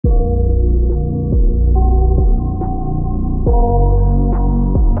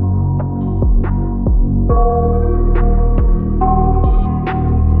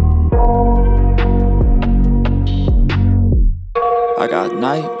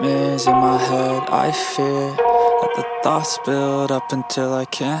nightmares in my head. I fear that the thoughts build up until I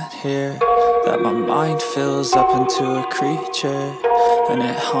can't hear, that my mind fills up into a creature, and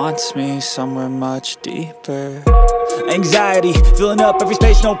it haunts me somewhere much deeper. Anxiety filling up every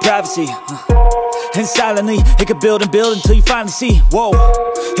space, no privacy. And silently, it could build and build until you finally see, whoa,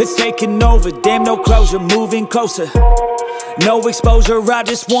 it's taking over, damn, no closure, moving closer. No exposure, I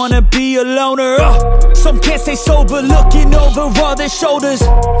just wanna be a loner. Some can't stay sober, looking over all their shoulders,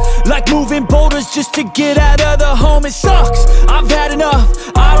 like moving boulders just to get out of the home. It sucks, I've had enough,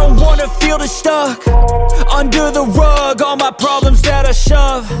 I don't wanna feel the stuck under the rug, all my problems that I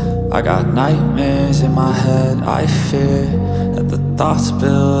shove. I got nightmares in my head, I fear that the thoughts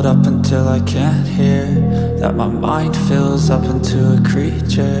build up until I can't hear, that my mind fills up into a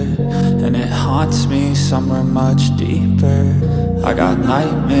creature, and it haunts me somewhere much deeper. I got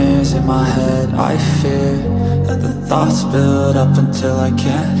nightmares in my head, I fear that the thoughts build up until I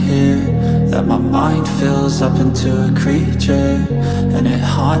can't hear, that my mind fills up into a creature, and it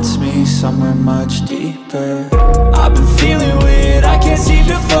haunts me somewhere much deeper. I've been feeling weird, I can't seem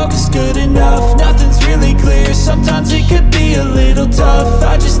to focus good enough, nothing's really clear, sometimes it could be a little tough.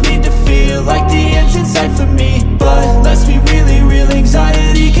 I just need to feel like the end's in sight for me, but let's be really real,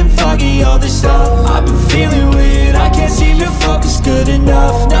 anxiety can foggy all this stuff. I've been feeling weird, I can't seem to focus good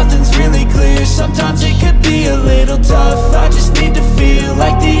enough, nothing's really clear, sometimes it could be a little tough. I just need to feel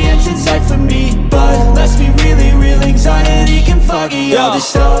like the end's in sight for me, but let's be really real, anxiety can foggy all this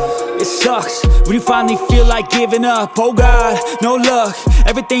stuff. It sucks when you finally feel like giving up. Oh God, no luck,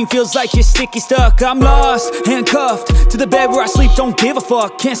 everything feels like you're sticky stuck. I'm lost, handcuffed to the bed where I sleep, don't give a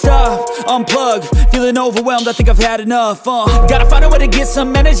fuck. Can't stop, unplug, feeling overwhelmed, I think I've had enough. Gotta find a way to get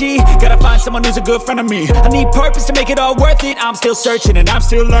some energy, gotta find someone who's a good friend of me. I need purpose to make it all worth it, I'm still searching and I'm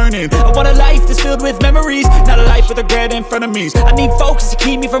still learning. I want a life that's filled with memories, not a life with regret in front of me. I need focus to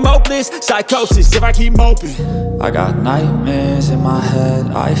keep me from hopeless psychosis if I keep moping. I got nightmares in my head,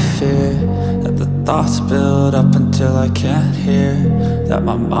 I fear that the thoughts build up until I can't hear, that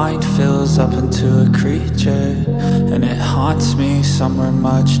my mind fills up into a creature, and it haunts me somewhere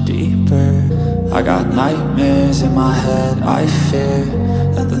much deeper. I got nightmares in my head, I fear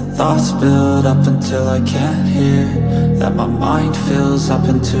that the thoughts build up until I can't hear, that my mind fills up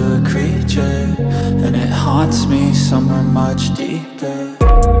into a creature, and it haunts me somewhere much deeper.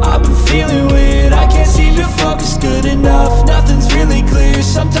 I've been feeling weird, I can't seem to focus good enough, nothing's really clear,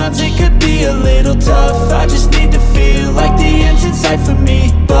 sometimes it could be a little tough. I just need to feel like the end's in sight for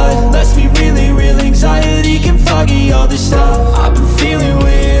me, but let's be really real, anxiety can foggy all this stuff. I've been feeling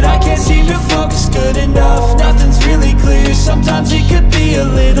weird, I can't seem to focus good enough, nothing's really clear, sometimes it could be a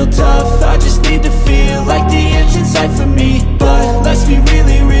little tough. I just need to feel like the end's in sight for me, but let's be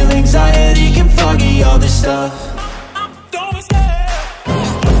really real, anxiety can foggy all this stuff.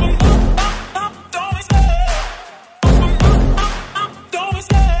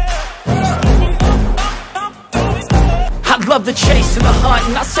 I love the chase and the hunt,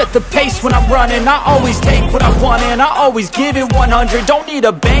 and I set the pace when I'm running. I always take what I want and I always give it 100. Don't need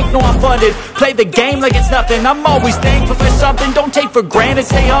a bank, no I'm funded. Play the game like it's nothing, I'm always thankful for something. Don't take for granted,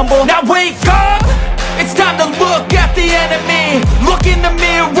 stay humble. Now wake up, it's time to look at the enemy. Look in the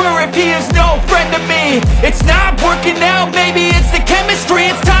mirror if he is no friend to me. It's not working out, maybe it's the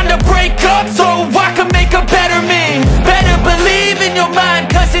chemistry. It's time to break up so I can make a better me. Better believe in your mind,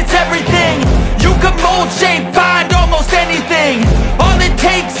 cause it's everything. You can mold, shape, find almost anything. All it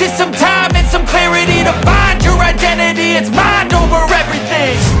takes is some time and some clarity to find your identity. It's mine.